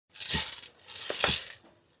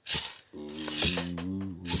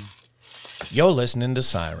You're listening to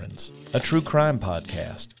Sirens, a true crime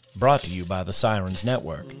podcast, brought to you by the Sirens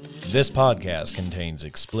Network. This podcast contains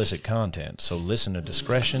explicit content, so listener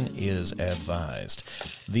discretion is advised.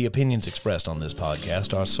 The opinions expressed on this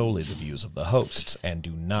podcast are solely the views of the hosts and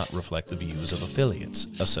do not reflect the views of affiliates,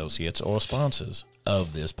 associates, or sponsors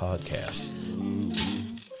of this podcast.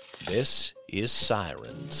 This is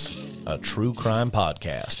Sirens, a true crime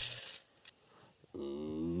podcast.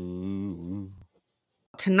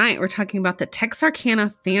 Tonight, we're talking about the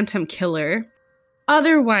Texarkana Phantom Killer,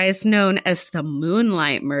 otherwise known as the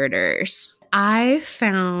Moonlight Murders. I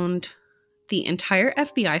found the entire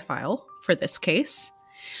FBI file for this case.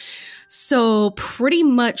 So pretty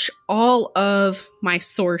much all of my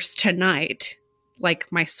source tonight, like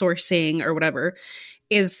my sourcing or whatever,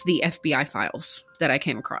 is the FBI files that I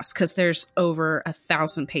came across, because there's over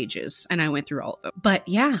 1,000 pages and I went through all of them. But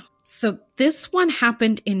yeah, so this one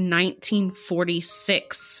happened in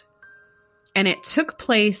 1946 and it took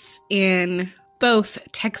place in both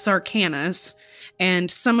Texarkanas,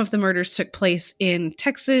 and some of the murders took place in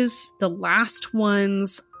Texas. The last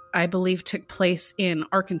ones, I believe, took place in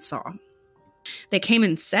Arkansas. They came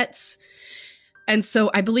in sets. And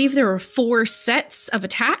so I believe there were 4 sets of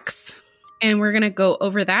attacks. And we're going to go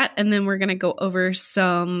over that, and then we're going to go over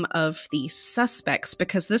some of the suspects,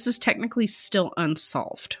 because this is technically still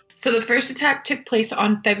unsolved. So the first attack took place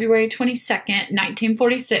on February 22nd,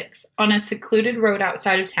 1946, on a secluded road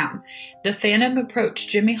outside of town. The Phantom approached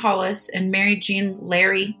Jimmy Hollis and Mary Jean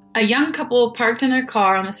Larry, a young couple parked in their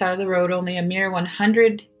car on the side of the road only a mere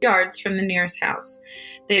 100 yards from the nearest house.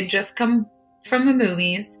 They had just come from the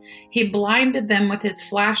movies. He blinded them with his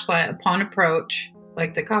flashlight upon approach,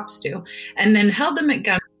 like the cops do, and then held them at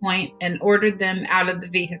gunpoint and ordered them out of the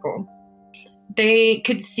vehicle. They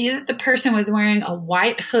could see that the person was wearing a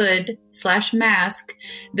white hood/mask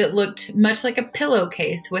that looked much like a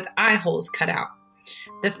pillowcase with eye holes cut out.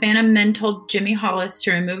 The Phantom then told Jimmy Hollis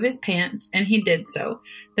to remove his pants, and he did so.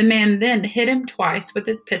 The man then hit him twice with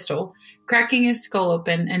his pistol, cracking his skull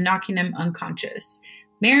open and knocking him unconscious.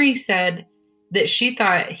 Mary said that she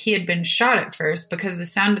thought he had been shot at first because the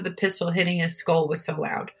sound of the pistol hitting his skull was so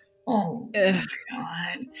loud. Oh, my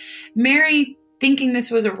God. Mary, thinking this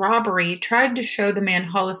was a robbery, tried to show the man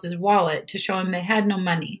Hollis's wallet to show him they had no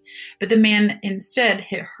money, but the man instead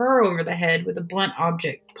hit her over the head with a blunt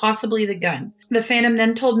object, possibly the gun. The Phantom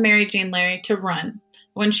then told Mary Jean Larry to run.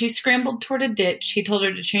 When she scrambled toward a ditch, he told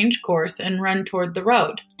her to change course and run toward the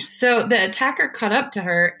road. So the attacker caught up to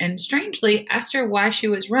her and strangely asked her why she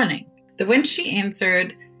was running. When she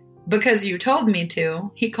answered, "Because you told me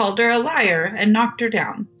to," he called her a liar and knocked her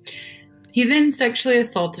down. He then sexually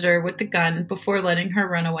assaulted her with the gun before letting her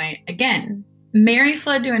run away again. Mary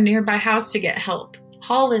fled to a nearby house to get help.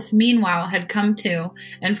 Hollis, meanwhile, had come to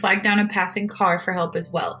and flagged down a passing car for help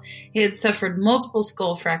as well. He had suffered multiple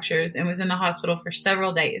skull fractures and was in the hospital for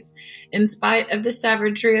several days. In spite of the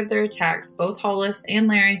savagery of their attacks, both Hollis and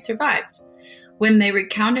Larry survived. When they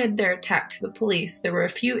recounted their attack to the police, there were a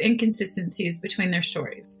few inconsistencies between their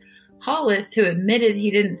stories. Hollis, who admitted he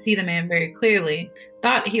didn't see the man very clearly,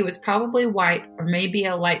 thought he was probably white or maybe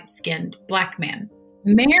a light-skinned black man.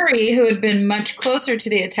 Mary, who had been much closer to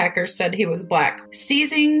the attacker, said he was black.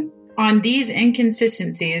 Seizing on these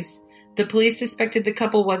inconsistencies, the police suspected the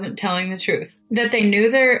couple wasn't telling the truth, that they knew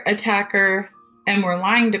their attacker and were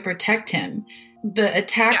lying to protect him. The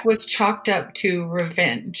attack was chalked up to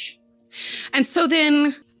revenge. And so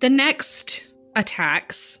then the next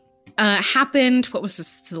attacks happened. What was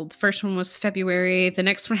this? The first one was February. The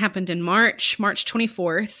next one happened in March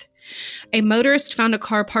 24th. A motorist found a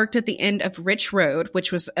car parked at the end of Rich Road,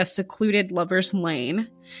 which was a secluded lover's lane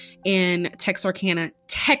in Texarkana,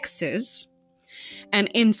 Texas. And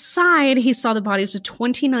inside, he saw the bodies of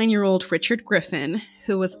 29-year-old Richard Griffin,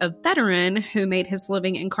 who was a veteran who made his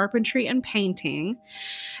living in carpentry and painting.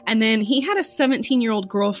 And then he had a 17-year-old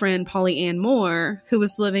girlfriend, Polly Ann Moore, who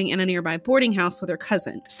was living in a nearby boarding house with her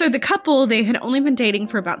cousin. So the couple, they had only been dating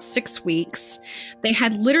for about 6 weeks. They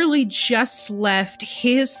had literally just left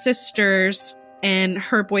his sister's and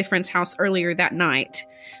her boyfriend's house earlier that night.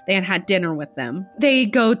 They had had dinner with them. They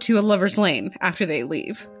go to a lover's lane after they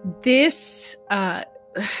leave. This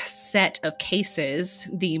set of cases,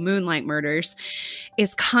 the Moonlight Murders,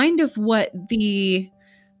 is kind of what the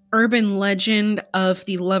urban legend of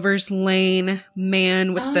the lover's lane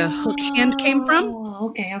man with the hook hand came from.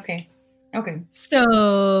 Okay.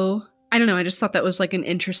 So, I don't know. I just thought that was like an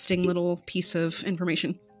interesting little piece of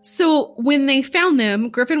information. So when they found them,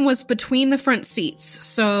 Griffin was between the front seats.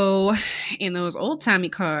 So in those old-timey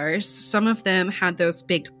cars, some of them had those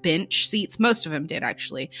big bench seats. Most of them did,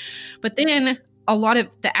 actually. But then a lot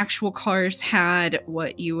of the actual cars had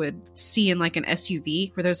what you would see in like an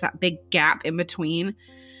SUV, where there's that big gap in between.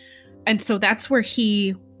 And so that's where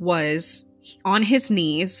he was, on his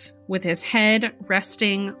knees with his head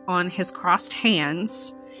resting on his crossed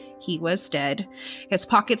hands. He was dead. His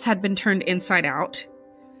pockets had been turned inside out.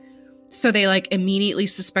 So they like immediately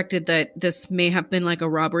suspected that this may have been like a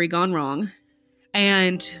robbery gone wrong.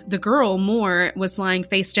 And the girl, Moore, was lying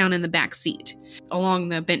face down in the back seat, along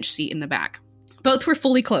the bench seat in the back. Both were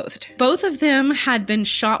fully clothed. Both of them had been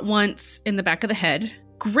shot once in the back of the head.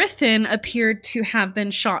 Griffin appeared to have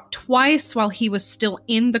been shot twice while he was still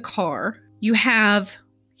in the car. You have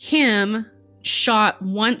him shot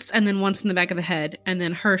once and then once in the back of the head, and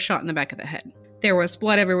then her shot in the back of the head. There was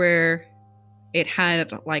blood everywhere. It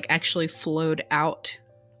had like actually flowed out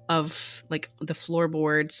of like the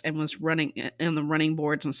floorboards and was running in the running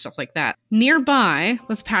boards and stuff like that. Nearby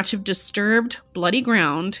was a patch of disturbed, bloody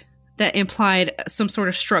ground that implied some sort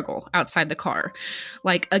of struggle outside the car.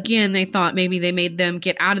 Like, again, they thought maybe they made them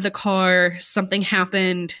get out of the car, something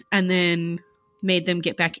happened, and then made them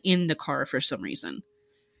get back in the car for some reason.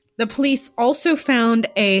 The police also found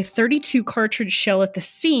a .32 cartridge shell at the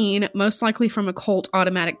scene, most likely from a Colt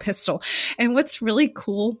automatic pistol. And what's really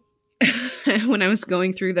cool, when I was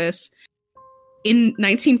going through this, in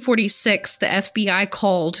 1946, the FBI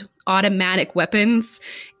called automatic weapons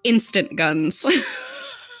instant guns.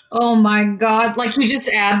 Oh my God. Like you just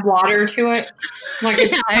add water to it? Like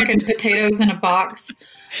it's fucking potatoes in a box?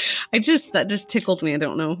 That just tickled me. I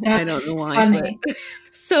don't know why. Funny.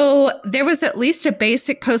 So there was at least a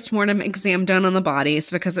basic postmortem exam done on the bodies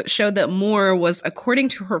because it showed that Moore was, according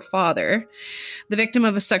to her father, the victim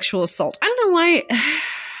of a sexual assault. I don't know why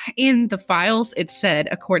in the files it said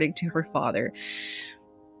according to her father.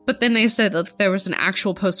 But then they said that there was an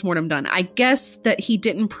actual postmortem done. I guess that he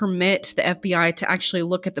didn't permit the FBI to actually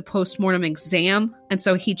look at the postmortem exam. And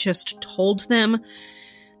so he just told them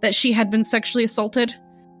that she had been sexually assaulted.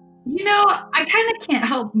 You know, I kind of can't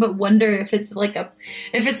help but wonder if it's like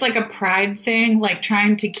a pride thing, like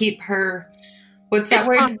trying to keep her, what's that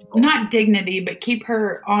word? Possible. Not dignity, but keep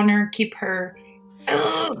her honor, keep her,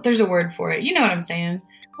 there's a word for it. You know what I'm saying?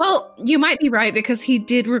 Well, you might be right, because he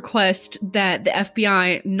did request that the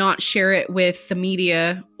FBI not share it with the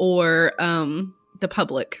media or the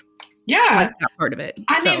public. Yeah. Like that part of it.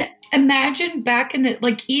 I mean, imagine back in the,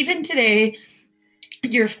 like even today,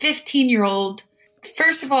 your 15-year-old,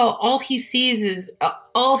 first of all he sees is,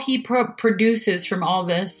 all he produces from all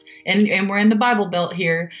this, and we're in the Bible Belt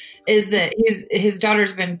here, is that his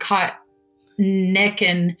daughter's been caught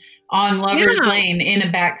necking on Lover's Lane in a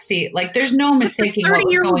back seat. Like, there's no mistaking what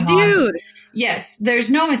was going on. Yes, there's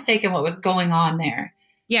no mistaking what was going on there.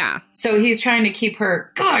 Yeah. So he's trying to keep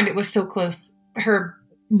her, God, it was so close. Her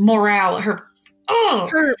morale, her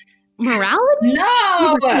morality?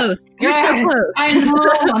 No! You're so close. I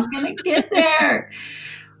know. I'm going to get there.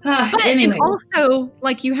 But anyway. Also,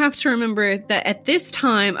 like, you have to remember that at this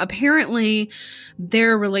time, apparently,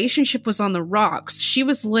 their relationship was on the rocks. She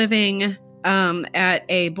was living at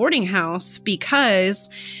a boarding house because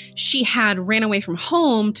she had ran away from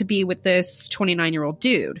home to be with this 29-year-old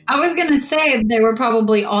dude. I was going to say they were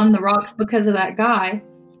probably on the rocks because of that guy.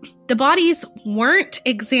 The bodies weren't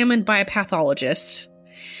examined by a pathologist.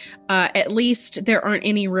 At least there aren't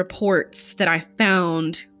any reports that I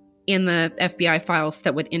found in the FBI files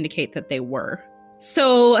that would indicate that they were.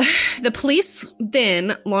 So the police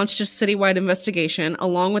then launched a citywide investigation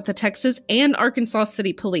along with the Texas and Arkansas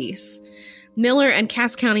City Police, Miller and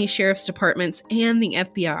Cass County Sheriff's Departments, and the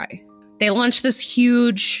FBI. They launched this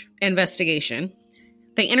huge investigation.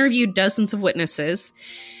 They interviewed dozens of witnesses,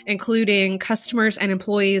 including customers and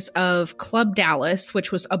employees of Club Dallas,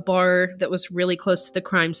 which was a bar that was really close to the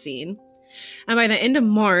crime scene. And by the end of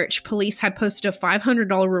March, police had posted a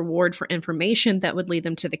 $500 reward for information that would lead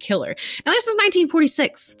them to the killer. Now, this is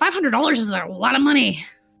 1946. $500 is a lot of money.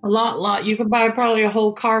 A lot. You could buy probably a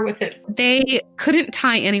whole car with it. They couldn't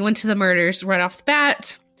tie anyone to the murders right off the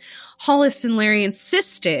bat. Hollis and Larry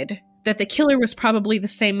insisted that the killer was probably the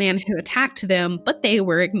same man who attacked them, but they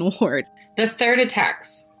were ignored. The third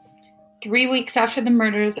attacks. 3 weeks after the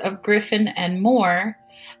murders of Griffin and Moore,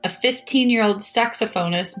 a 15-year-old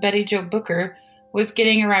saxophonist, Betty Jo Booker, was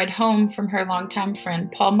getting a ride home from her longtime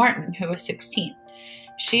friend Paul Martin, who was 16.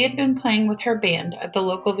 She had been playing with her band at the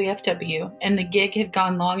local VFW, and the gig had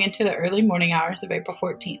gone long into the early morning hours of April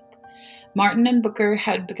 14th. Martin and Booker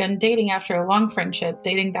had begun dating after a long friendship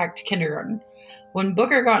dating back to kindergarten. When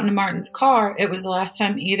Booker got into Martin's car, it was the last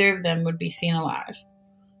time either of them would be seen alive.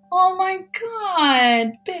 Oh my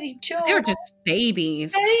God, Betty Jo. They were just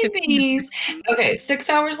babies. Babies. Okay, 6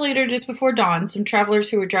 hours later, just before dawn, some travelers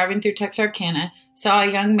who were driving through Texarkana saw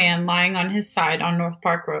a young man lying on his side on North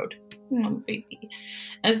Park Road. Oh, baby.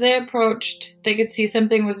 As they approached, they could see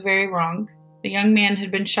something was very wrong. The young man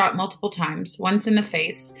had been shot multiple times, once in the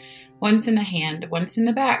face, once in the hand, once in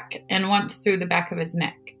the back, and once through the back of his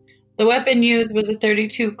neck. The weapon used was a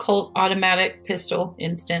 .32 Colt automatic pistol,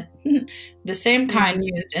 instant, the same kind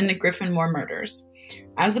used in the Griffin Moore murders.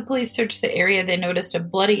 As the police searched the area, they noticed a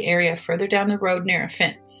bloody area further down the road near a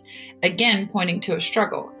fence, again pointing to a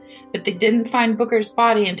struggle. But they didn't find Booker's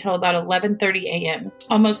body until about 11:30 a.m.,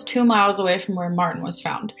 almost 2 miles away from where Martin was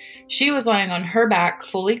found. She was lying on her back,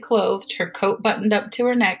 fully clothed, her coat buttoned up to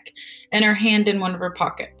her neck, and her hand in one of her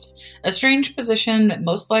pockets, a strange position that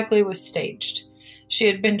most likely was staged. She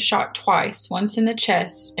had been shot twice, once in the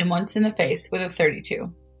chest and once in the face with a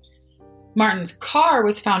 .32. Martin's car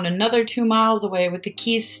was found another 2 miles away with the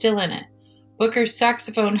keys still in it. Booker's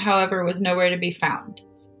saxophone, however, was nowhere to be found.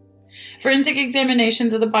 Forensic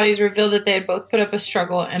examinations of the bodies revealed that they had both put up a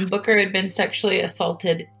struggle and Booker had been sexually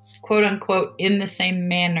assaulted, quote-unquote, in the same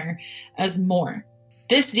manner as Moore.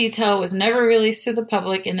 This detail was never released to the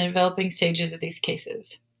public in the developing stages of these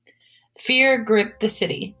cases. Fear gripped the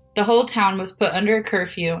city. The whole town was put under a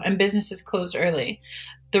curfew and businesses closed early.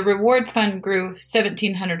 The reward fund grew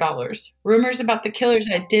 $1,700. Rumors about the killer's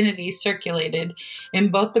identity circulated in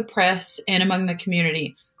both the press and among the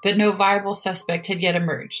community, but no viable suspect had yet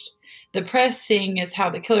emerged. The press, seeing as how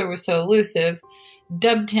the killer was so elusive,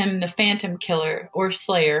 dubbed him the Phantom Killer or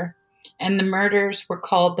Slayer, and the murders were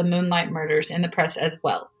called the Moonlight murders in the press as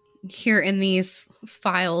well. Here in these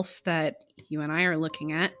files that you and I are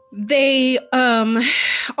looking at, they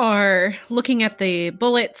are looking at the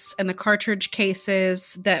bullets and the cartridge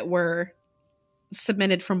cases that were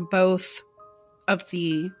submitted from both of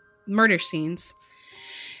the murder scenes.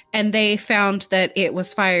 And they found that it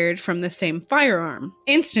was fired from the same firearm.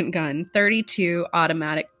 Instant gun, .32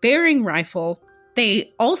 automatic bearing rifle.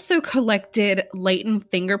 They also collected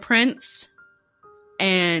latent fingerprints.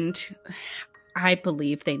 And I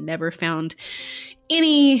believe they never found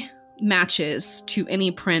any matches to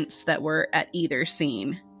any prints that were at either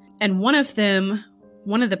scene. And one of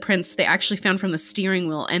the prints they actually found from the steering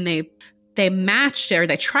wheel, and they matched it, or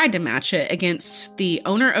they tried to match it against the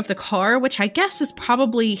owner of the car, which I guess is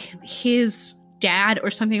probably his dad or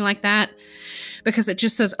something like that, because it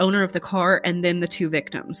just says owner of the car and then the two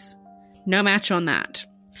victims. No match on that.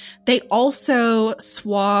 They also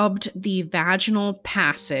swabbed the vaginal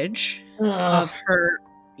passage of her,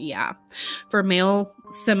 for male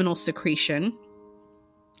seminal secretion.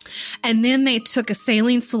 And then they took a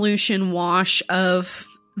saline solution wash of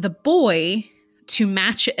the boy to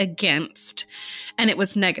match it against, and it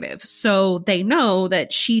was negative. So they know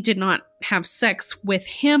that she did not have sex with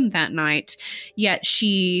him that night, yet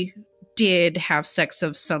she did have sex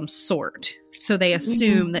of some sort. So they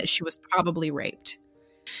assume that she was probably raped.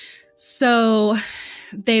 So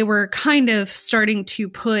they were kind of starting to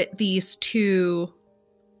put these two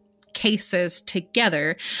cases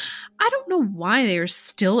together. I don't know why they're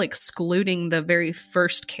still excluding the very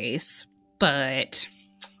first case, but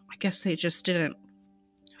I guess they just didn't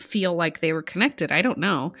feel like they were connected. I don't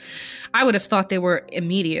know. I would have thought they were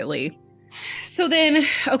immediately. So then,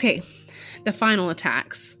 okay, the final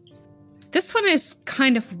attacks. This one is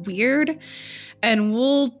kind of weird, and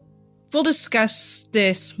we'll discuss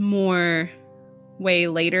this more way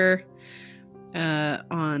later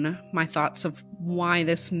on my thoughts of why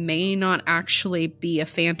this may not actually be a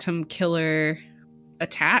phantom killer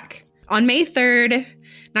attack. On May 3rd,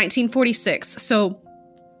 1946, so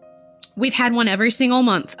we've had one every single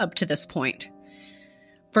month up to this point.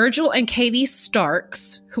 Virgil and Katie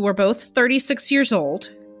Starks, who were both 36 years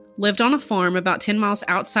old, lived on a farm about 10 miles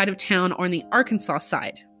outside of town on the Arkansas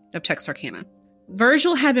side of Texarkana.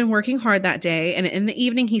 Virgil had been working hard that day, and in the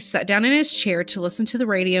evening he sat down in his chair to listen to the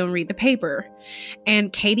radio and read the paper.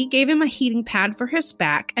 And Katie gave him a heating pad for his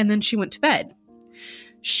back, and then she went to bed.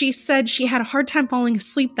 She said she had a hard time falling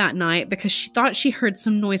asleep that night because she thought she heard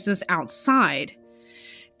some like outside.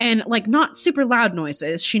 And like not super loud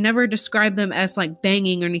noises. She never described them as like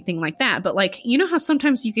banging or anything like that. But like, you know how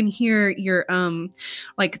sometimes you can hear your,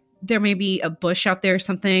 like there may be a bush out there or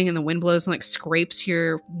something and the wind blows and like scrapes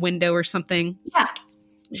your window or something. Yeah.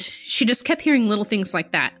 She just kept hearing little things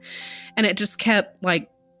like that. And it just kept like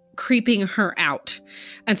creeping her out.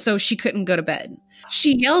 And so she couldn't go to bed.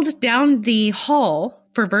 She yelled down the hall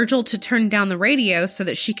for Virgil to turn down the radio so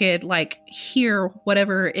that she could like hear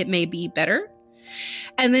whatever it may be better.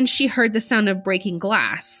 And then she heard the sound of breaking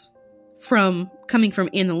glass coming from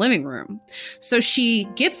in the living room. So she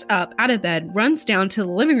gets up out of bed, runs down to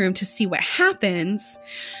the living room to see what happens.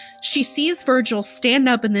 She sees Virgil stand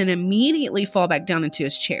up and then immediately fall back down into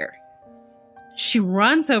his chair. She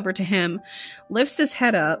runs over to him, lifts his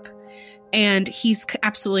head up, and he's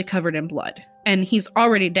absolutely covered in blood. And he's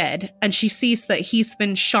already dead. And she sees that he's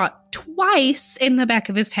been shot twice in the back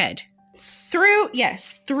of his head. Through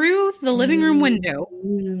the living room window.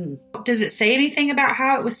 Does it say anything about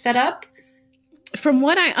how it was set up? From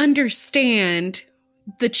what I understand,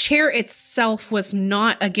 the chair itself was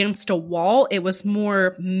not against a wall. It was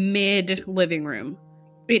more mid living room.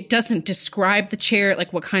 It doesn't describe the chair,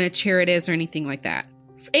 like what kind of chair it is or anything like that.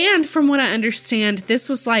 And from what I understand, this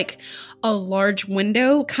was like a large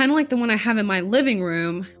window, kind of like the one I have in my living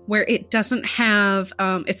room, where it doesn't have,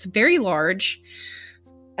 it's very large,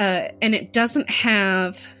 and it doesn't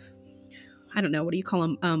have, I don't know, what do you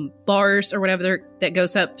call them, bars or whatever that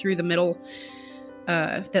goes up through the middle,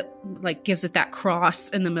 that like gives it that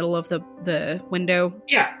cross in the middle of the window.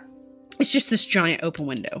 Yeah. It's just this giant open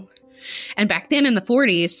window. And back then in the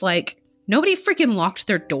 40s, like, nobody freaking locked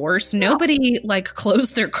their doors. Nobody, like,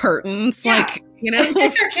 closed their curtains. Yeah. Like, you know?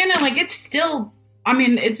 It's Arcana, like, it's still, I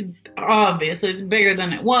mean, it's obviously it's bigger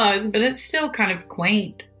than it was, but it's still kind of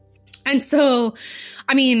quaint. And so,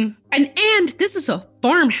 I mean, and this is a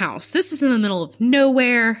farmhouse. This is in the middle of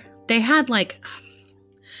nowhere. They had, like,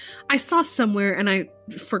 I saw somewhere, and I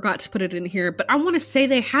forgot to put it in here, but I want to say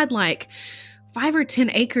they had, like, 5 or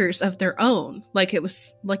 10 acres of their own. Like, it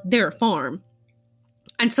was, like, their farm.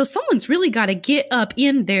 And so someone's really got to get up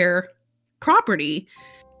in their property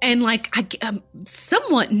and, like, I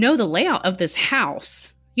somewhat know the layout of this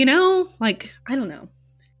house. You know? Like, I don't know.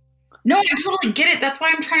 No, I totally get it. That's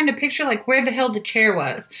why I'm trying to picture, like, where the hell the chair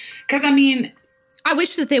was. Because, I mean... I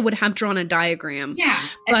wish that they would have drawn a diagram. Yeah.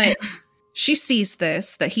 But she sees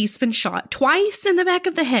this, that he's been shot twice in the back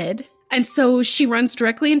of the head. And so she runs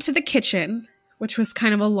directly into the kitchen, which was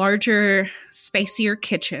kind of a larger, spacier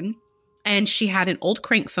kitchen. And she had an old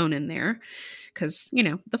crank phone in there because, you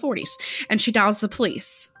know, the 40s. And she dials the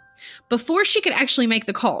police. Before she could actually make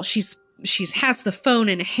the call, she has the phone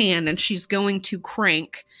in hand and she's going to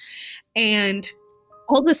crank. And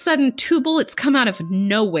all of a sudden, 2 bullets come out of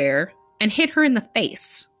nowhere and hit her in the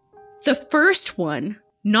face. The first one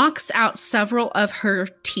knocks out several of her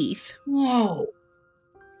teeth. Whoa.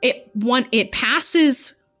 It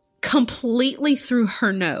passes completely through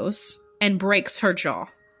her nose and breaks her jaw.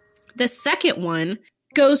 The second one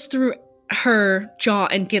goes through her jaw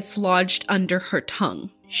and gets lodged under her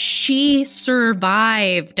tongue. She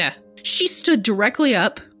survived. She stood directly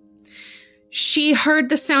up. She heard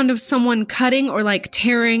the sound of someone cutting or like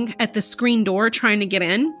tearing at the screen door trying to get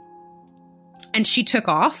in. And she took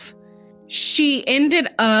off. She ended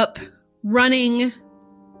up running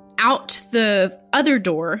out the other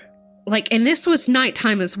door. Like, and this was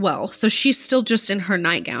nighttime as well. So she's still just in her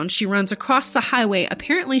nightgown. She runs across the highway.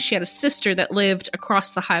 Apparently she had a sister that lived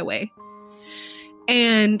across the highway.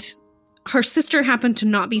 And her sister happened to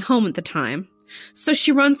not be home at the time. So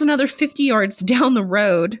she runs another 50 yards down the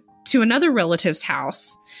road to another relative's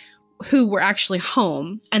house who were actually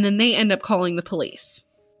home. And then they end up calling the police.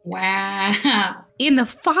 Wow. In the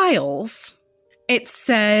files, it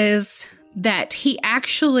says that he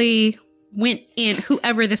actually went in,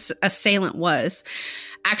 whoever this assailant was,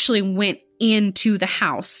 actually went into the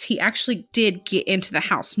house. He actually did get into the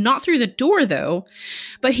house. Not through the door, though,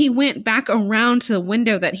 but he went back around to the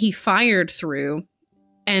window that he fired through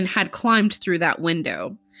and had climbed through that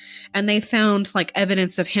window. And they found, like,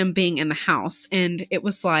 evidence of him being in the house. And it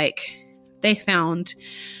was like, they found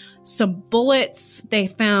some bullets. They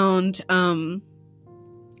found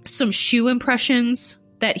some shoe impressions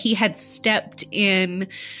that he had stepped in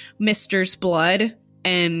Mister's blood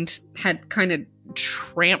and had kind of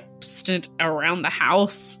tramped it around the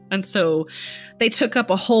house. And so they took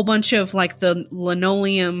up a whole bunch of like the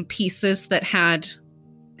linoleum pieces that had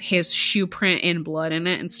his shoe print and blood in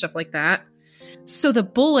it and stuff like that. So the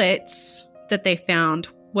bullets that they found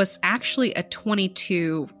was actually a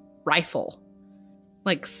 .22 rifle,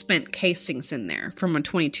 like spent casings in there from a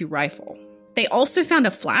 .22 rifle. They also found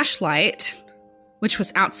a flashlight, which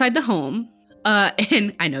was outside the home.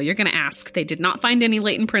 And I know you're going to ask, they did not find any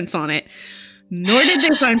latent prints on it, nor did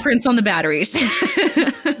they find prints on the batteries.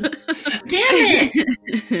 Damn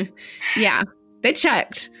it! Yeah, they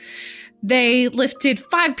checked. They lifted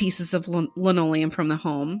 5 pieces of linoleum from the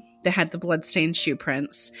home that had the bloodstained shoe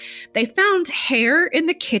prints. They found hair in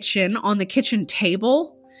the kitchen on the kitchen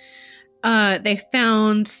table. They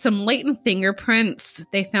found some latent fingerprints.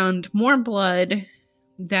 They found more blood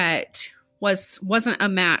that wasn't a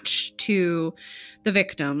match to the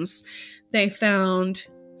victims. They found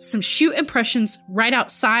some shoe impressions right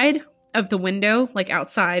outside of the window, like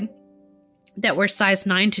outside, that were size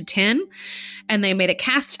 9 to 10, and they made a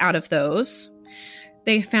cast out of those.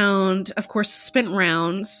 They found, of course, spent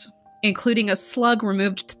rounds, including a slug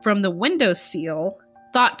removed from the window seal,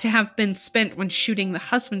 thought to have been spent when shooting the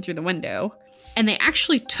husband through the window. And they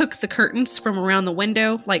actually took the curtains from around the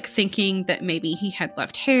window, like thinking that maybe he had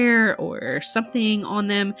left hair or something on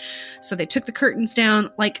them. So they took the curtains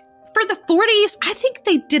down. Like, for the 40s, I think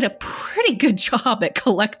they did a pretty good job at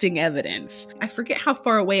collecting evidence. I forget how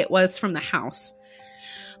far away it was from the house.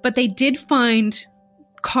 But they did find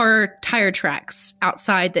car tire tracks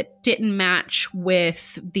outside that didn't match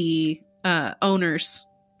with the owner's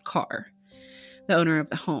car, the owner of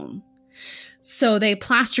the home. So they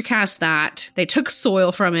plaster cast that. They took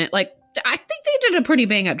soil from it. Like, I think they did a pretty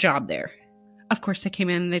bang up job there. Of course, they came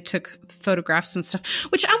in and they took photographs and stuff,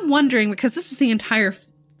 which I'm wondering, because this is the entire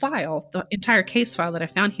file, the entire case file that I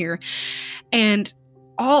found here. And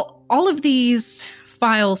all of these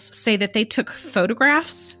files say that they took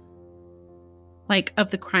photographs, like,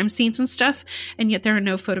 of the crime scenes and stuff, and yet there are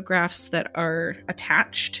no photographs that are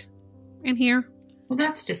attached in here. Well,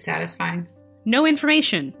 that's dissatisfying. No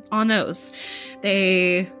information on those.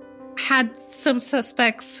 They had some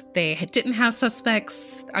suspects. They didn't have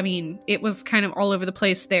suspects. I mean, it was kind of all over the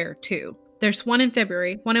place there, too. There's one in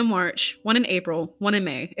February, one in March, one in April, one in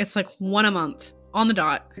May. It's like one a month on the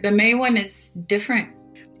dot. The May one is different.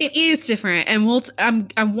 It is different,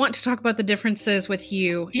 and I want to talk about the differences with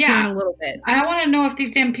you here in a little bit. I want to know if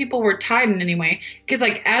these damn people were tied in any way. Because,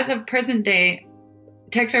 like, as of present day,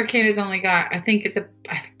 Texarkana's only got, I think it's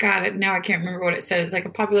now I can't remember what it said. It's like a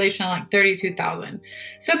population of like 32,000.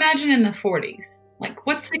 So imagine in the 40s. Like,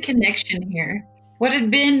 what's the connection here? What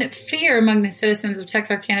had been fear among the citizens of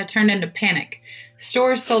Texarkana turned into panic.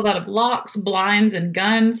 Stores sold out of locks, blinds, and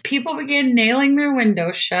guns. People began nailing their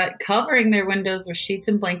windows shut, covering their windows with sheets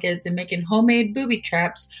and blankets, and making homemade booby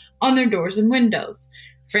traps on their doors and windows.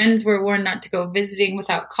 Friends were warned not to go visiting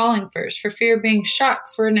without calling first for fear of being shot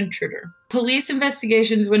for an intruder. Police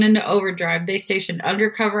investigations went into overdrive. They stationed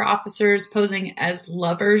undercover officers posing as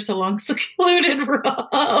lovers along secluded roads.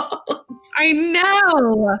 I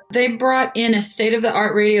know! They brought in a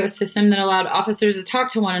state-of-the-art radio system that allowed officers to talk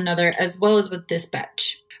to one another as well as with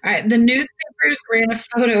dispatch. All right, the newspapers ran a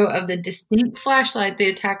photo of the distinct flashlight the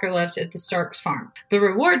attacker left at the Starks farm. The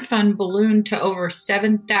reward fund ballooned to over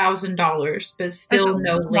 $7,000, but still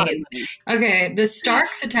no leads. Okay, the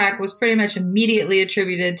Starks attack was pretty much immediately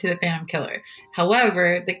attributed to the Phantom Killer.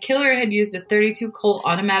 However, the killer had used a .32 Colt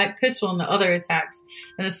automatic pistol in the other attacks,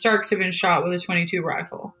 and the Starks had been shot with a .22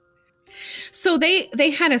 rifle. So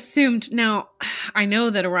they had assumed, now I know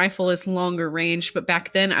that a rifle is longer range, but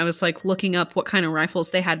back then I was like looking up what kind of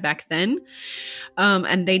rifles they had back then.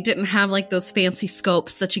 And they didn't have like those fancy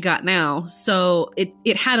scopes that you got now. So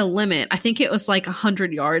it had a limit. I think it was like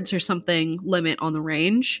 100 yards or something limit on the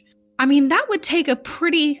range. I mean, that would take a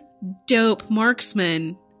pretty dope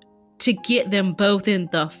marksman to get them both in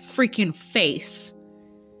the freaking face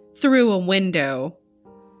through a window.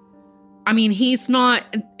 I mean, he's not,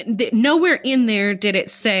 nowhere in there did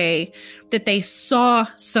it say that they saw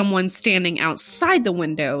someone standing outside the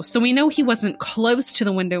window. So we know he wasn't close to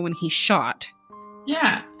the window when he shot.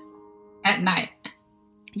 Yeah. At night.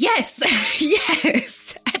 Yes.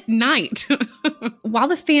 Yes. At night. While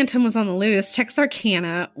the Phantom was on the loose,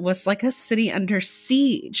 Texarkana was like a city under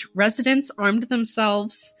siege. Residents armed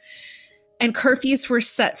themselves and curfews were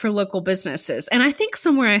set for local businesses. And I think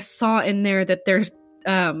somewhere I saw in there that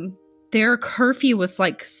their curfew was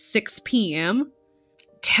like 6 p.m.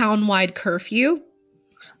 town-wide curfew.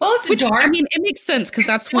 Well, it's dark. I mean, it makes sense because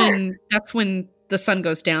that's when the sun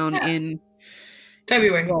goes down in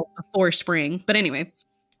February, before spring. But anyway,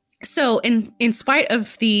 so in spite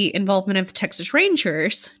of the involvement of the Texas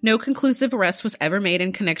Rangers, no conclusive arrest was ever made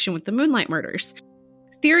in connection with the Moonlight murders.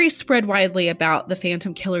 Theories spread widely about the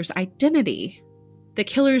Phantom Killer's identity, the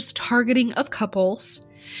killer's targeting of couples,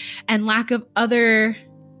 and lack of other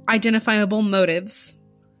identifiable motives,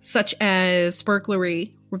 such as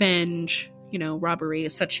burglary, revenge, robbery,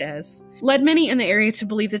 such as, led many in the area to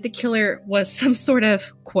believe that the killer was some sort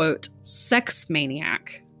of, quote, sex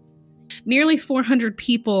maniac. Nearly 400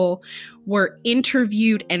 people were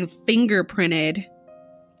interviewed and fingerprinted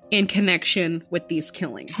in connection with these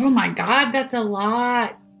killings. Oh my God, that's a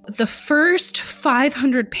lot. The first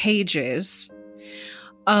 500 pages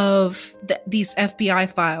of these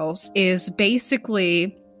FBI files is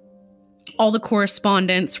basically all the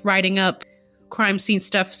correspondence, writing up crime scene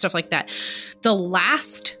stuff like that. The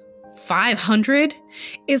last 500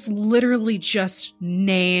 is literally just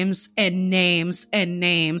names and names and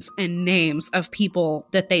names and names of people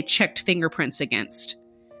that they checked fingerprints against.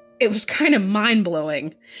 It was kind of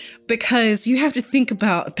mind-blowing because you have to think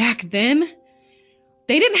about back then,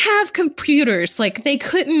 they didn't have computers. Like, they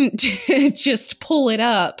couldn't just pull it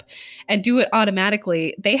up and do it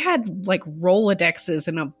automatically. They had like Rolodexes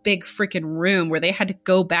in a big freaking room where they had to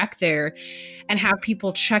go back there and have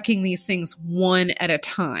people checking these things one at a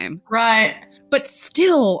time. Right. But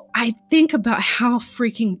still, I think about how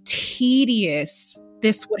freaking tedious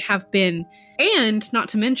this would have been. And not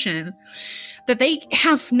to mention that they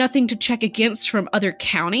have nothing to check against from other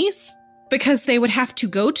counties because they would have to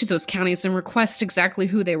go to those counties and request exactly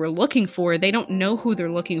who they were looking for. They don't know who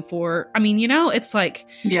they're looking for. I mean, it's like...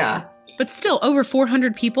 Yeah. But still, over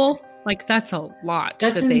 400 people, like, that's a lot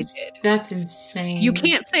that they did. That's insane. You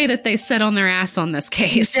can't say that they sat on their ass on this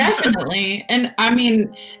case. Definitely. And I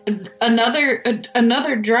mean,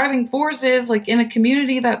 another driving force is, like, in a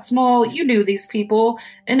community that small, you knew these people.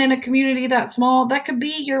 And in a community that small, that could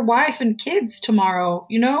be your wife and kids tomorrow,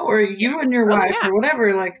 or you and your wife or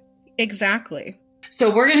whatever. Like, exactly.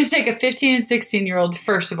 So we're going to take a 15 and 16-year-old,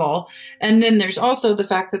 first of all. And then there's also the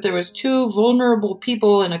fact that there was two vulnerable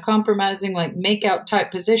people in a compromising, like, make-out type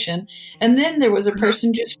position. And then there was a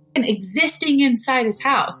person just existing inside his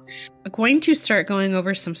house. I'm going to start going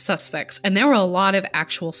over some suspects. And there were a lot of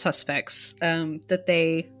actual suspects that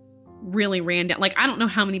they really ran down. Like, I don't know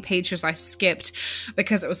how many pages I skipped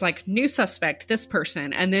because it was like, new suspect, this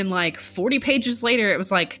person. And then like 40 pages later, it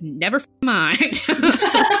was like, never mind.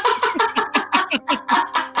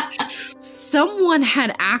 Someone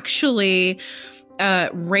had actually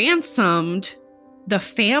ransomed the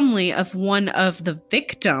family of one of the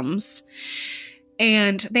victims,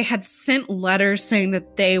 and they had sent letters saying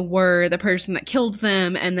that they were the person that killed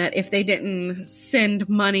them, and that if they didn't send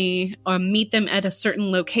money or meet them at a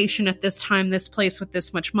certain location at this time, this place with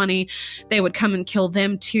this much money, they would come and kill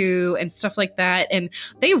them too, and stuff like that. And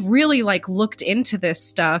they really like looked into this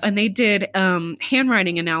stuff, and they did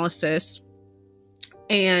handwriting analysis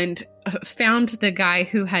and found the guy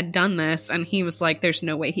who had done this, and he was like, there's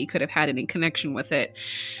no way he could have had any connection with it.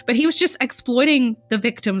 But he was just exploiting the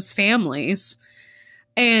victims' families,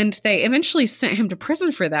 and they eventually sent him to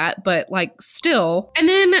prison for that, but like still. And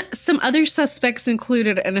then some other suspects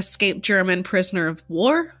included an escaped German prisoner of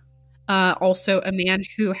war, also a man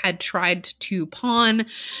who had tried to pawn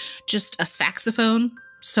just a saxophone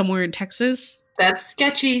somewhere in Texas. That's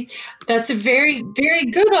sketchy. That's a very, very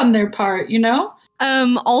good on their part,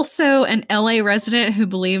 Also an LA resident who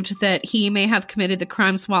believed that he may have committed the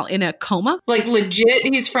crimes while in a coma. Like, legit,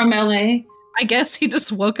 he's from LA? I guess he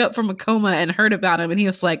just woke up from a coma and heard about him, and he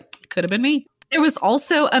was like, could have been me. There was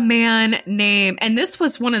also a man named, and this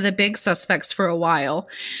was one of the big suspects for a while,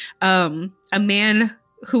 a man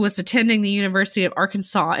who was attending the University of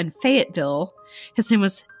Arkansas in Fayetteville. His name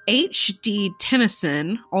was H.D.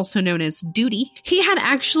 Tennyson, also known as Duty. He had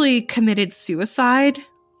actually committed suicide,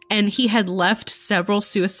 and he had left several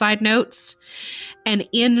suicide notes. And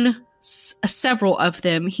in several of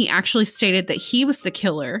them, he actually stated that he was the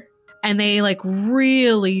killer. And they like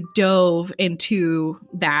really dove into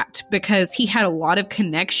that because he had a lot of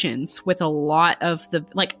connections with a lot of the,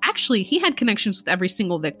 like, actually he had connections with every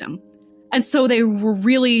single victim. And so they were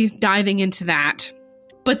really diving into that.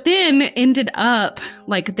 But then ended up,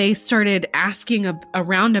 like, they started asking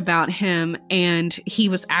around about him, and he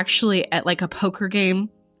was actually at like a poker game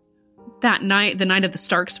that night, the night of the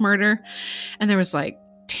Starks murder. And there was like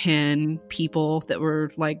 10 people that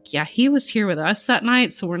were like, yeah, he was here with us that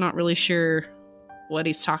night, so we're not really sure what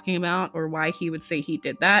he's talking about or why he would say he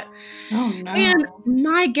did that. Oh, no. And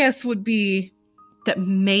my guess would be that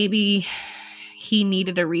maybe he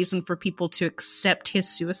needed a reason for people to accept his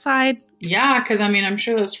suicide. Yeah, because, I mean, I'm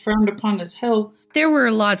sure that's frowned upon as hell. There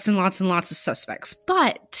were lots and lots and lots of suspects,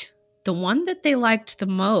 but the one that they liked the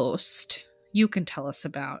most, you can tell us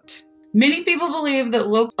about. Many people believe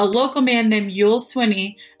that a local man named Yule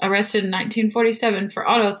Swinney, arrested in 1947 for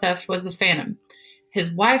auto theft, was the Phantom.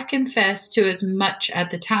 His wife confessed to as much at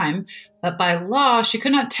the time, but by law, she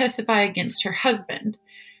could not testify against her husband.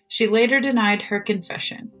 She later denied her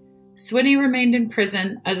confession. Swinney remained in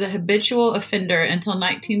prison as a habitual offender until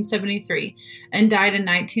 1973 and died in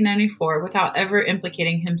 1994 without ever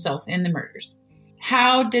implicating himself in the murders.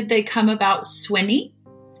 How did they come about Swinney?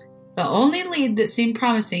 The only lead that seemed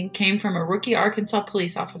promising came from a rookie Arkansas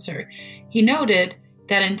police officer. He noted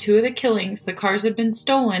that in 2 of the killings, the cars had been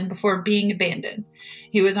stolen before being abandoned.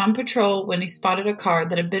 He was on patrol when he spotted a car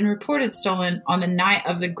that had been reported stolen on the night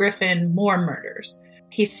of the Griffin Moore murders.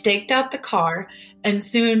 He staked out the car, and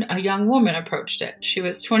soon a young woman approached it. She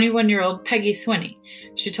was 21-year-old Peggy Swinney.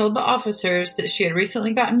 She told the officers that she had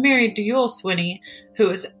recently gotten married to Yule Swinney, who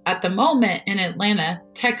was at the moment in Atlanta,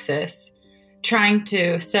 Texas, trying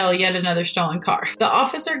to sell yet another stolen car. The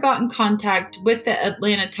officer got in contact with the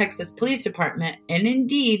Atlanta, Texas Police Department, and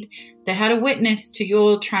indeed, they had a witness to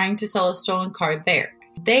Yule trying to sell a stolen car there.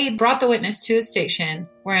 They brought the witness to a station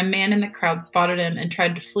where a man in the crowd spotted him and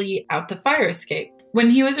tried to flee out the fire escape. When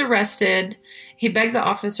he was arrested, he begged the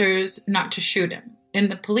officers not to shoot him. In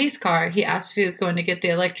the police car, he asked if he was going to get the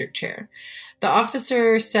electric chair. The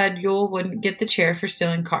officer said Yule wouldn't get the chair for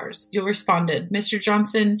stealing cars. Yule responded, "Mr.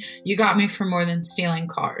 Johnson, you got me for more than stealing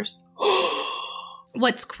cars."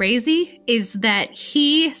 What's crazy is that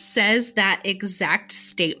he says that exact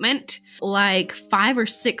statement like 5 or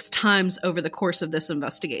 6 times over the course of this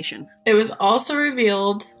investigation. It was also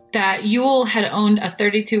revealed that Yule had owned a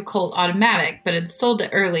 .32 Colt automatic, but had sold it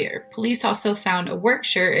earlier. Police also found a work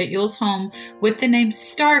shirt at Yule's home with the name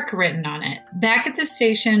Stark written on it. Back at the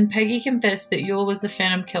station, Peggy confessed that Yule was the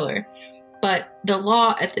Phantom Killer, but the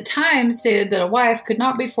law at the time stated that a wife could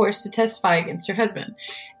not be forced to testify against her husband,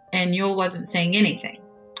 and Yule wasn't saying anything.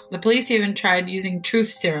 The police even tried using truth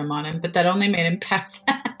serum on him, but that only made him pass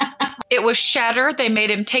out. It was shatter. They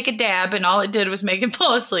made him take a dab, and all it did was make him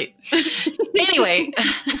fall asleep. Anyway,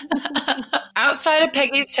 outside of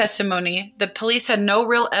Peggy's testimony, the police had no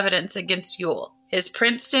real evidence against Yule. His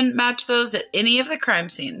prints didn't match those at any of the crime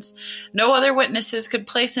scenes. No other witnesses could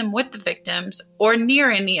place him with the victims or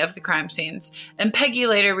near any of the crime scenes, and Peggy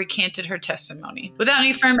later recanted her testimony. Without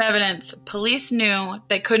any firm evidence, police knew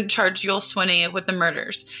they couldn't charge Yule Swinney with the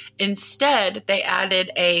murders. Instead, they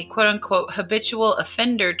added a quote-unquote habitual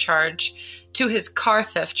offender charge to his car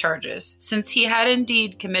theft charges, since he had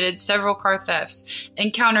indeed committed several car thefts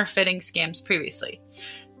and counterfeiting scams previously.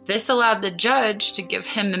 This allowed the judge to give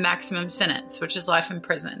him the maximum sentence, which is life in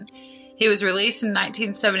prison. He was released in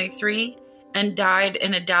 1973 and died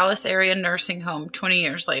in a Dallas area nursing home 20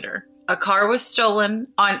 years later. A car was stolen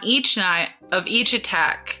on each night of each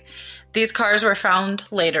attack. These cars were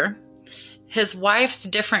found later. His wife's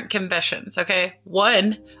different confessions, okay?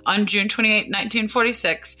 One, on June 28,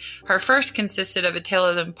 1946, her first consisted of a tale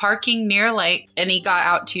of them parking near a lake and he got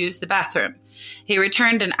out to use the bathroom. He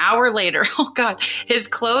returned an hour later. Oh, God. His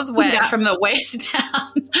clothes wet from the waist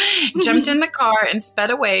down, jumped in the car and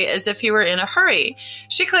sped away as if he were in a hurry.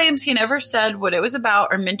 She claims he never said what it was about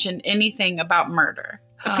or mentioned anything about murder.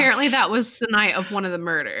 Apparently that was the night of one of the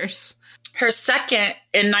murders. Her second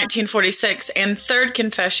in 1946 and third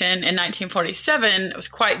confession in 1947 was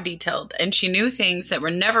quite detailed, and she knew things that were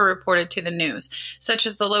never reported to the news, such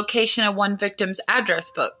as the location of one victim's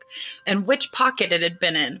address book and which pocket it had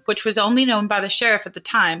been in, which was only known by the sheriff at the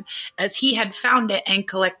time, as he had found it and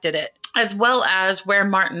collected it, as well as where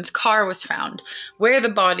Martin's car was found, where the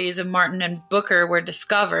bodies of Martin and Booker were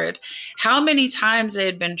discovered, how many times they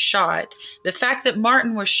had been shot, the fact that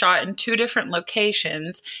Martin was shot in 2 different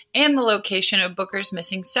locations, and the location of Booker's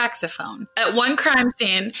missing saxophone. At one crime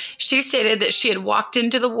scene, she stated that she had walked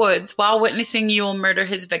into the woods while witnessing Yule murder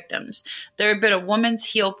his victims. There had been a woman's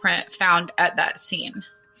heel print found at that scene.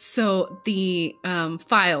 So the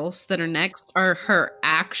files that are next are her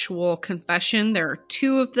actual confession. There are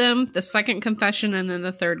 2 of them, the second confession and then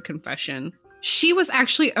the third confession. She was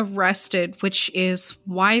actually arrested, which is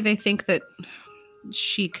why they think that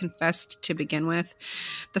she confessed to begin with.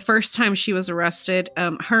 The first time she was arrested,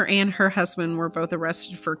 her and her husband were both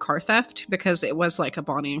arrested for car theft because it was like a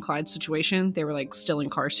Bonnie and Clyde situation. They were like stealing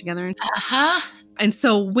cars together. Uh-huh. And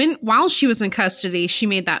so while she was in custody, she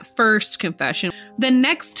made that first confession. The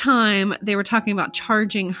next time they were talking about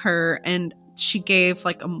charging her, and she gave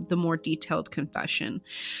like the more detailed confession.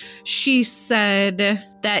 She said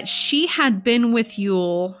that she had been with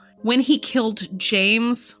Yule when he killed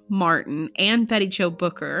James Martin and Betty Jo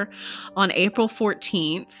Booker on April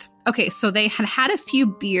 14th. Okay, so they had a few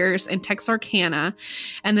beers in Texarkana,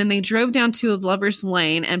 and then they drove down to Lover's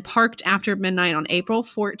Lane and parked after midnight on April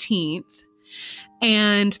 14th.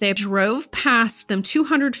 And they drove past them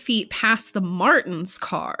 200 feet past the Martins'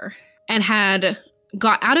 car and had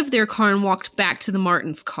got out of their car and walked back to the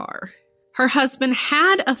Martins' car. Her husband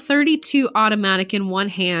had a .32 automatic in one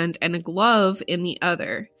hand and a glove in the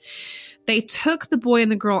other. They took the boy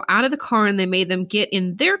and the girl out of the car and they made them get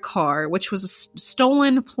in their car, which was a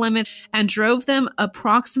stolen Plymouth, and drove them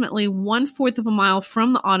approximately 1/4 of a mile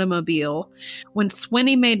from the automobile when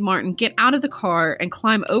Swinney made Martin get out of the car and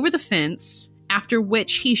climb over the fence after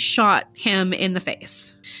which he shot him in the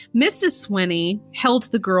face. Mrs. Swinney held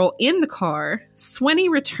the girl in the car. Swinney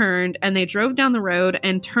returned and they drove down the road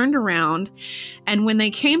and turned around. And when they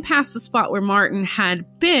came past the spot where Martin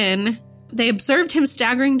had been, they observed him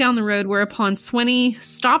staggering down the road, whereupon Swinney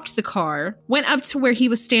stopped the car, went up to where he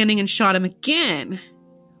was standing and shot him again.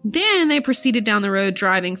 Then they proceeded down the road,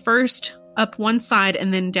 driving first up one side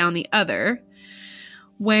and then down the other,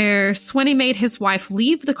 where Swinney made his wife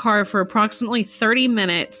leave the car for approximately 30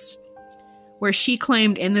 minutes, where she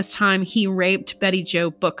claimed in this time he raped Betty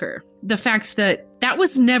Jo Booker. The fact that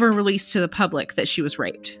was never released to the public, that she was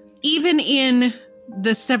raped. Even in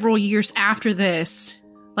the several years after this,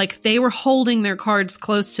 like, they were holding their cards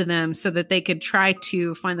close to them so that they could try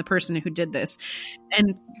to find the person who did this.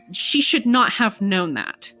 And she should not have known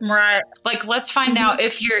that. Right. Like, let's find out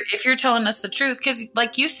if you're telling us the truth. Because,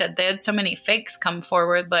 like you said, they had so many fakes come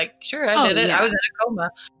forward. Like, sure, I did it. Yeah. I was in a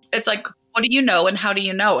coma. It's like, what do you know and how do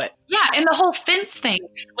you know it? Yeah, and the whole fence thing.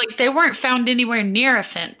 Like, they weren't found anywhere near a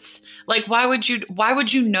fence. Like, why would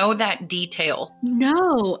you know that detail?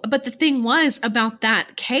 No, but the thing was about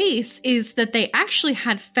that case is that they actually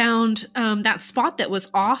had found that spot that was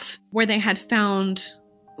off, where they had found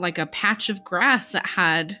like a patch of grass that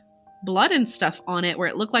had blood and stuff on it, where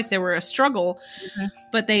it looked like there were a struggle,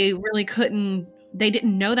 but they really they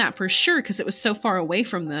didn't know that for sure because it was so far away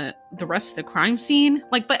from the rest of the crime scene.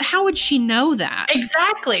 Like, but how would she know that?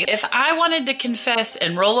 Exactly. If I wanted to confess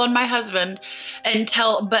and roll on my husband and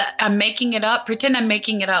but I'm making it up, pretend I'm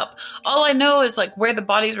making it up. All I know is like where the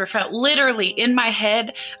bodies were found. Literally in my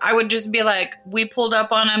head, I would just be like, we pulled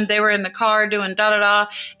up on them. They were in the car doing da-da-da.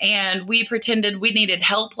 And we pretended we needed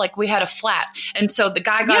help. Like we had a flat. And so the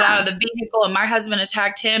guy got out of the vehicle and my husband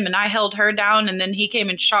attacked him and I held her down and then he came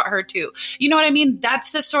and shot her too. You know what I mean?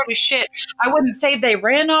 That's the sort of shit. I wouldn't say they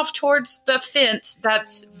ran off towards the fence.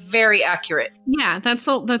 That's very accurate. Yeah, that's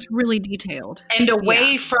really detailed. And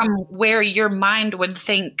away from where your mind would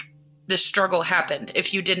think the struggle happened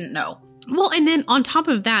if you didn't know. Well, and then on top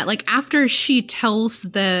of that, like after she tells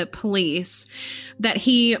the police that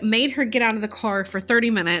he made her get out of the car for 30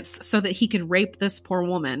 minutes so that he could rape this poor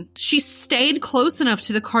woman, she stayed close enough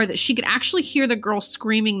to the car that she could actually hear the girl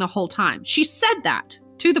screaming the whole time. She said that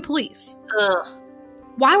to the police. Ugh.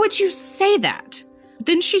 Why would you say that?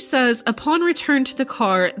 Then she says, upon return to the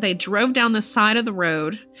car, they drove down the side of the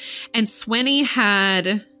road and Swinney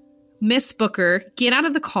had Miss Booker get out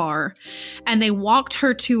of the car and they walked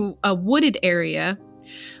her to a wooded area,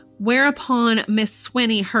 whereupon Miss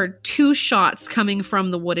Swinney heard 2 shots coming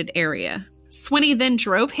from the wooded area. Swinney then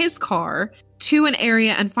drove his car to an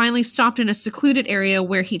area and finally stopped in a secluded area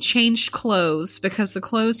where he changed clothes because the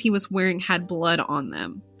clothes he was wearing had blood on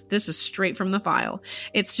them. This is straight from the file.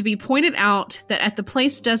 It's to be pointed out that at the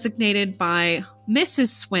place designated by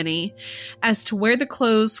Mrs. Swinney as to where the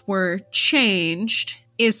clothes were changed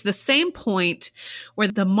is the same point where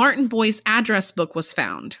the Martin boys' address book was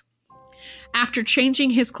found. After changing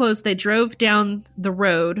his clothes, they drove down the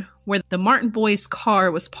road where the Martin boys'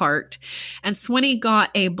 car was parked, and Swinney got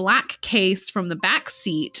a black case from the back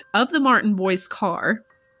seat of the Martin boys' car,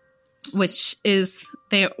 which is,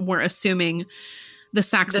 they were assuming, the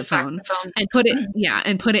saxophone, and put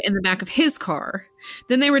it in the back of his car.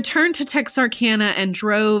 Then they returned to Texarkana and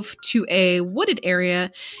drove to a wooded area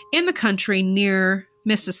in the country near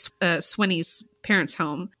Mrs. Swinney's parents'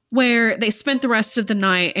 home, where they spent the rest of the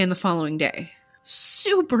night and the following day.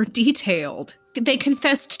 Super detailed. They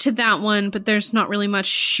confessed to that one, but there's not really much.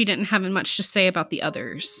 She didn't have much to say about the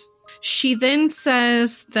others. She then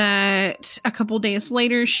says that a couple days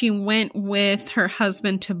later, she went with her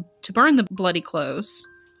husband to burn the bloody clothes.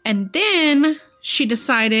 And then she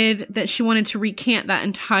decided that she wanted to recant that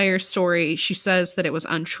entire story. She says that it was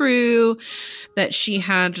untrue, that she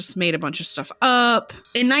had just made a bunch of stuff up.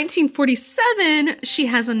 In 1947, she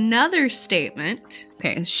has another statement.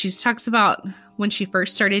 Okay, she talks about when she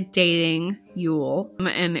first started dating Yule,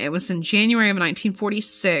 and it was in January of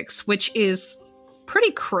 1946, which is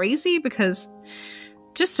pretty crazy because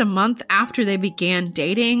just a month after they began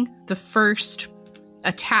dating, the first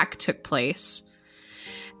attack took place,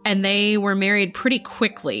 and they were married pretty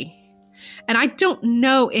quickly. And I don't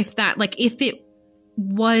know if that, like, if it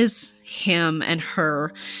was him and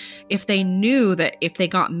her, if they knew that if they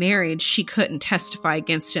got married, she couldn't testify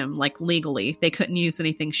against him, like, legally. They couldn't use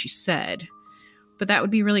anything she said. But that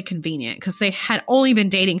would be really convenient because they had only been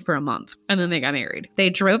dating for a month and then they got married.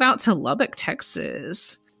 They drove out to Lubbock,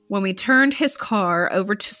 Texas. When we turned his car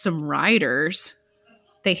over to some riders,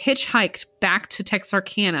 they hitchhiked back to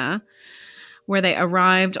Texarkana, where they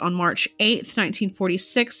arrived on March 8th,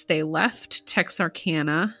 1946. They left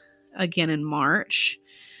Texarkana again in March.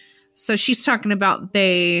 So she's talking about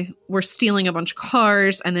they were stealing a bunch of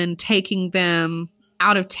cars and then taking them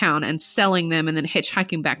out of town and selling them and then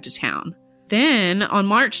hitchhiking back to town. Then on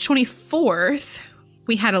March 24th,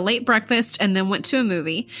 we had a late breakfast and then went to a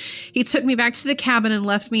movie. He took me back to the cabin and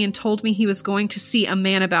left me and told me he was going to see a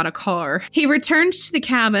man about a car. He returned to the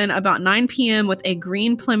cabin about 9 p.m. with a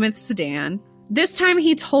green Plymouth sedan. This time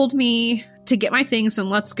he told me to get my things and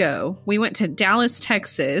let's go. We went to Dallas,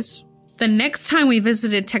 Texas. The next time we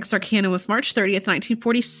visited Texarkana was March 30th,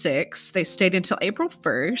 1946. They stayed until April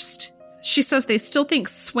 1st. She says they still think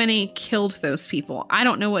Swinney killed those people. I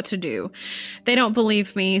don't know what to do. They don't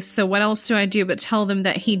believe me, so what else do I do but tell them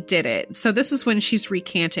that he did it? So this is when she's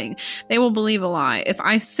recanting. They will believe a lie. If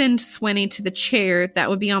I send Swinney to the chair, that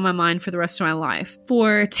would be on my mind for the rest of my life.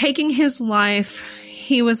 For taking his life,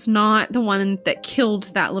 he was not the one that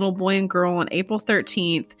killed that little boy and girl on April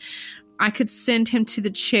 13th. I could send him to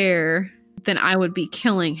the chair, then I would be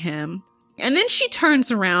killing him. And then she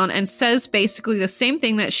turns around and says basically the same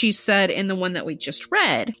thing that she said in the one that we just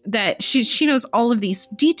read, that she knows all of these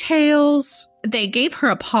details. They gave her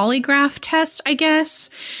a polygraph test, I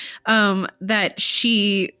guess, that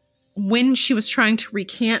when she was trying to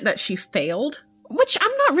recant, that she failed, which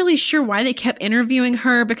I'm not really sure why they kept interviewing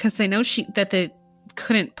her, because they know that they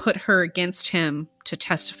couldn't put her against him to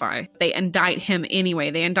testify. They indict him anyway.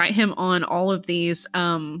 They indict him on all of these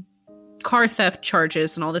car theft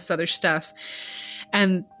charges and all this other stuff.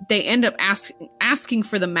 And they end up asking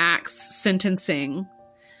for the max sentencing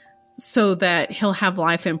so that he'll have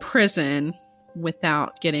life in prison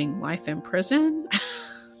without getting life in prison.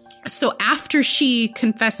 So after she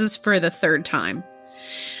confesses for the third time,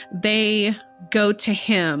 they go to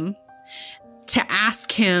him to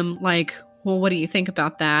ask him, like, well, what do you think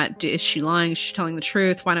about that? Is she lying? Is she telling the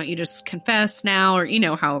truth? Why don't you just confess now? Or, you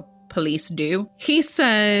know how police do. He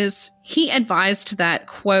says he advised that,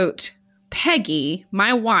 quote, Peggy,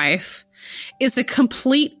 my wife, is a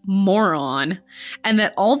complete moron, and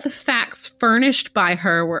that all the facts furnished by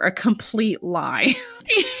her were a complete lie.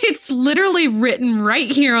 It's literally written right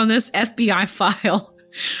here on this FBI file.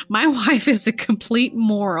 My wife is a complete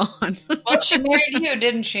moron. Well, she married you,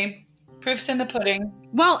 didn't she? Proof's in the pudding.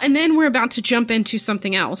 Well, and then we're about to jump into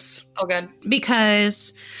something else. Oh, good.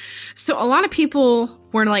 Because, so a lot of people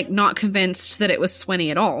were like not convinced that it was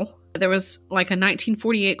Swinney at all. There was like a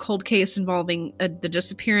 1948 cold case involving the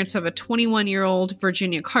disappearance of a 21-year-old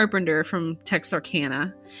Virginia carpenter from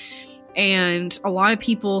Texarkana. And a lot of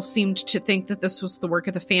people seemed to think that this was the work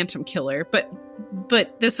of the Phantom Killer. But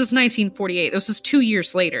this was 1948. This was 2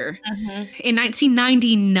 years later. Mm-hmm. In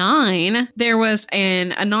 1999, there was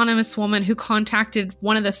an anonymous woman who contacted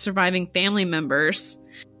one of the surviving family members.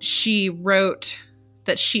 She wrote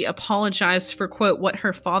that she apologized for, quote, what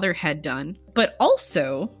her father had done. But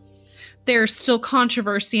also, there's still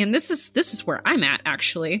controversy, and this is where I'm at,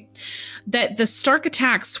 actually, that the Stark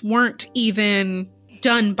attacks weren't even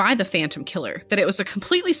done by the Phantom Killer, that it was a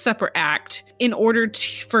completely separate act in order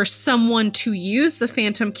for someone to use the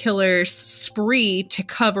Phantom Killer's spree to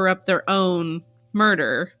cover up their own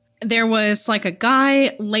murder. There was like a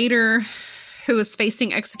guy later who was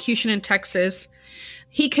facing execution in Texas.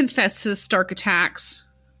 He confessed to the Stark attacks.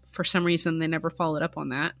 For some reason, they never followed up on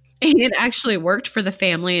that. He had actually worked for the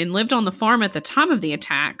family and lived on the farm at the time of the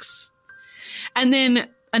attacks. And then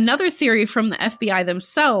another theory from the FBI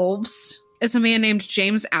themselves is a man named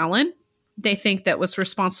James Allen. They think that was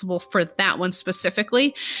responsible for that one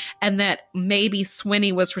specifically, and that maybe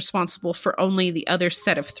Swinney was responsible for only the other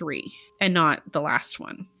set of 3 and not the last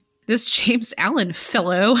one. This James Allen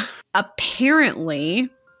fellow, apparently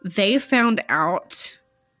they found out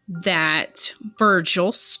that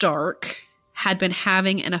Virgil Stark had been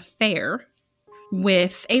having an affair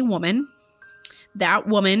with a woman. That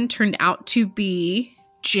woman turned out to be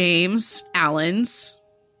James Allen's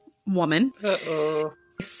woman. Uh-oh.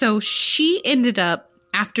 So she ended up,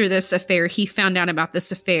 after this affair, he found out about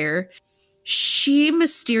this affair, she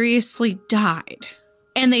mysteriously died.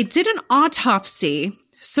 And they did an autopsy.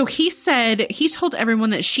 So he told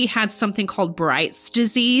everyone that she had something called Bright's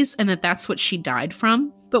disease and that that's what she died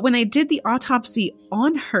from. But when they did the autopsy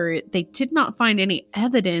on her, they did not find any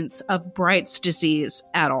evidence of Bright's disease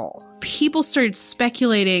at all. People started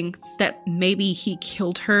speculating that maybe he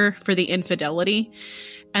killed her for the infidelity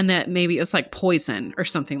and that maybe it was like poison or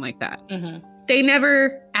something like that. Mm-hmm. They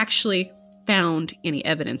never actually found any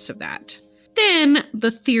evidence of that. Then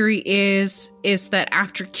the theory is that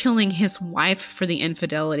after killing his wife for the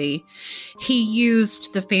infidelity, he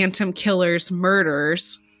used the Phantom Killer's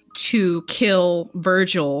murders to kill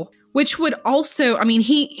Virgil, which would also, I mean,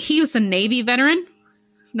 he was a Navy veteran,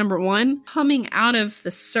 number one. Coming out of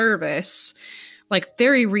the service, like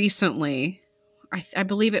very recently. I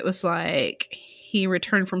believe it was like he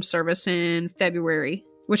returned from service in February,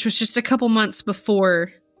 which was just a couple months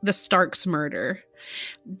before the Starks murder.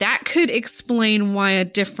 That could explain why a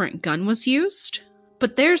different gun was used.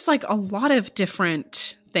 But there's like a lot of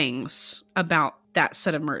different things about that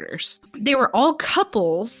set of murders. They were all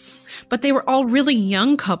couples, but they were all really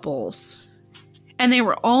young couples. And they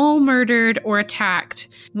were all murdered or attacked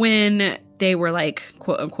when they were like,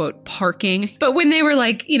 quote unquote, parking. But when they were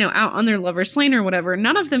like, you know, out on their lover's lane or whatever,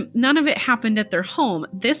 none of it happened at their home.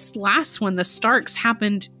 This last one, the Starks,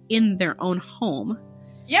 happened in their own home.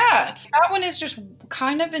 Yeah, that one is just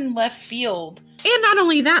kind of in left field. And not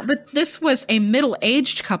only that, but this was a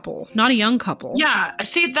middle-aged couple, not a young couple. Yeah,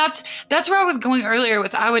 see, that's where I was going earlier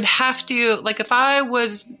with, I would have to, like, if I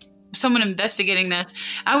was someone investigating this,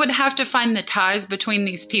 I would have to find the ties between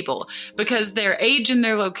these people, because their age and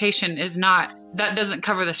their location that doesn't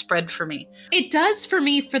cover the spread for me. It does for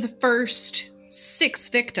me for the first 6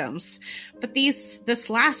 victims, but this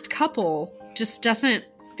last couple just doesn't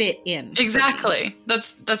fit in. Exactly.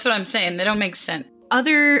 That's what I'm saying. They don't make sense.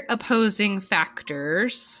 Other opposing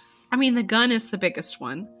factors. I mean, the gun is the biggest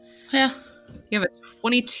one. Yeah. You have a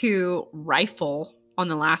 .22 rifle on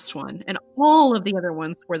the last one, and all of the other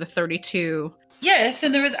ones were the .32. Yes,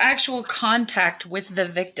 and there was actual contact with the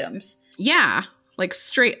victims. Yeah, like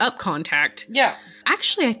straight up contact. Yeah.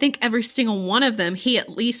 Actually, I think every single one of them, he at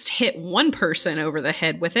least hit one person over the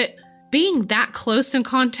head with it. Being that close in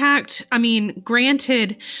contact, I mean,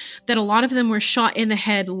 granted that a lot of them were shot in the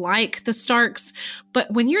head like the Starks,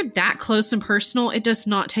 but when you're that close and personal, it does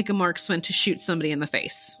not take a marksman to shoot somebody in the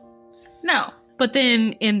face. No. But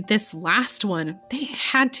then in this last one, they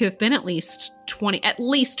had to have been at least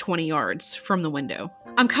 20 yards from the window.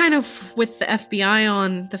 I'm kind of with the FBI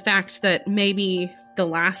on the fact that maybe the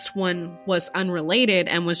last one was unrelated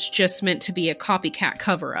and was just meant to be a copycat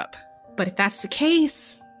cover-up. But if that's the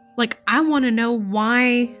case, like, I want to know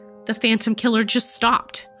why the Phantom Killer just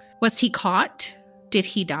stopped. Was he caught? Did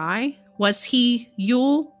he die? Was he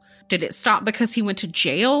Yule? Did it stop because he went to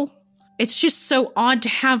jail? It's just so odd to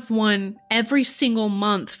have one every single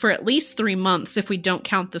month for at least 3 months if we don't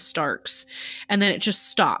count the Starks. And then it just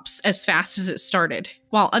stops as fast as it started.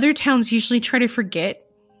 While other towns usually try to forget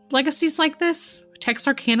legacies like this,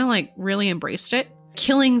 Texarkana like really embraced it.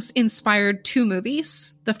 Killings inspired 2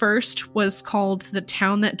 movies. The first was called The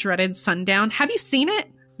Town That Dreaded Sundown. Have you seen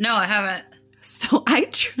it? No, I haven't. So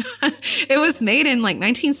it was made in like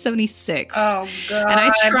 1976. Oh, God. And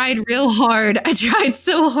I tried real hard. I tried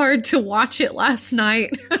so hard to watch it last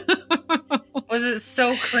night. Was it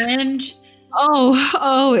so cringe?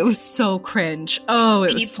 Oh, it was so cringe. Oh,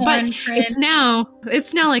 it was, but cringe.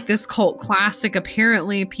 It's now like this cult classic.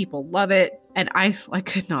 Apparently people love it. And I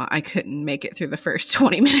couldn't make it through the first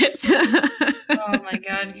 20 minutes. Oh my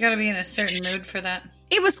God. You gotta be in a certain mood for that.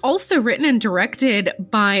 It was also written and directed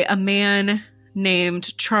by a man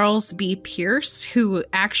named Charles B. Pierce, who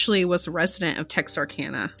actually was a resident of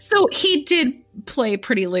Texarkana. So he did play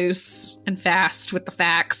pretty loose and fast with the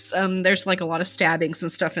facts. There's like a lot of stabbings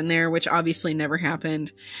and stuff in there, which obviously never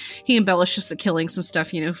happened. He embellishes the killings and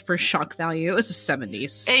stuff, for shock value. It was the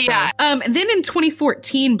 70s. Yeah. So. And then in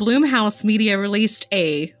 2014, Blumhouse Media released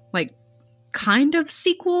a kind of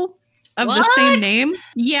sequel of the same name.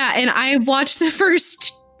 Yeah, and I watched the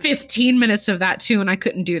first 15 minutes of that too, and I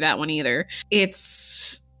couldn't do that one either.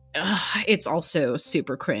 It's also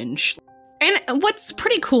super cringe. And what's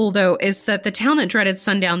pretty cool though is that The Town That Dreaded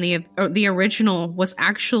Sundown, the original, was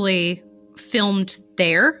actually filmed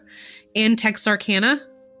there in Texarkana,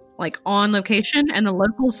 like on location, and the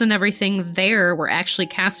locals and everything there were actually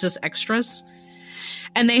cast as extras.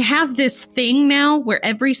 And they have this thing now where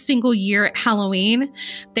every single year at Halloween,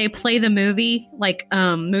 they play the movie, like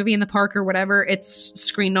Movie in the Park or whatever. It's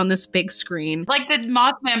screened on this big screen. Like the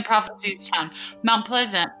Mothman Prophecies town, Mount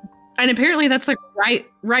Pleasant. And apparently that's like right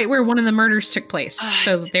where one of the murders took place.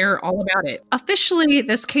 So they're all about it. Officially,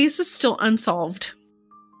 this case is still unsolved.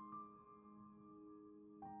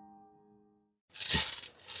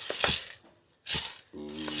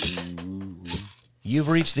 You've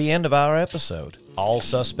reached the end of our episode. All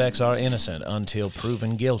suspects are innocent until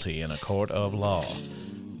proven guilty in a court of law.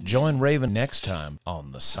 Join Raven next time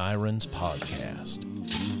on the Sirens Podcast.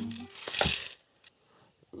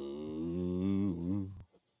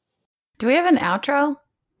 Do we have an outro?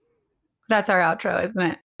 That's our outro, isn't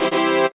it?